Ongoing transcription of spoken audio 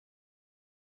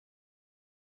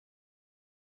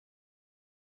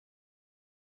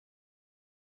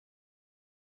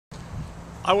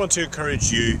I want to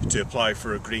encourage you to apply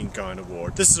for a Green Gown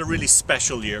Award. This is a really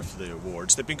special year for the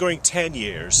awards. They've been going 10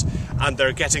 years and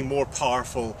they're getting more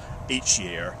powerful each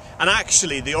year. And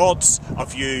actually the odds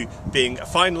of you being a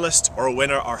finalist or a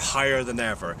winner are higher than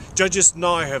ever. Judges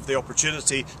now have the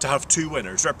opportunity to have two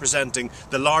winners representing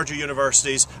the larger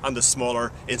universities and the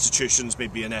smaller institutions,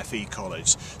 maybe an FE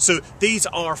college. So these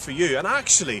are for you, and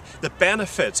actually the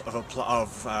benefit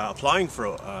of applying for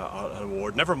an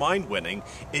award, never mind winning,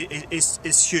 is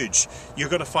huge. You're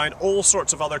going to find all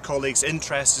sorts of other colleagues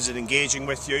interested in engaging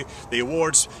with you. The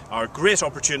awards are a great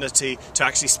opportunity to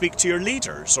actually speak to your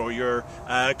leaders or your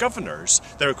governors.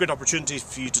 They're a great opportunity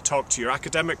for you to talk to your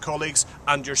academic colleagues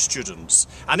and your students.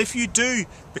 And if you do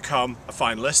become a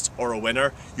finalist or a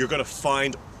winner, you're going to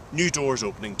find new doors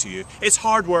opening to you. It's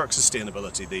hard work,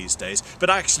 sustainability these days, but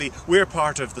actually we're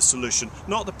part of the solution,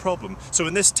 not the problem. So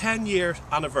in this 10-year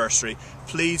anniversary,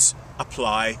 please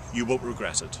apply. You won't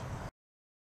regret it.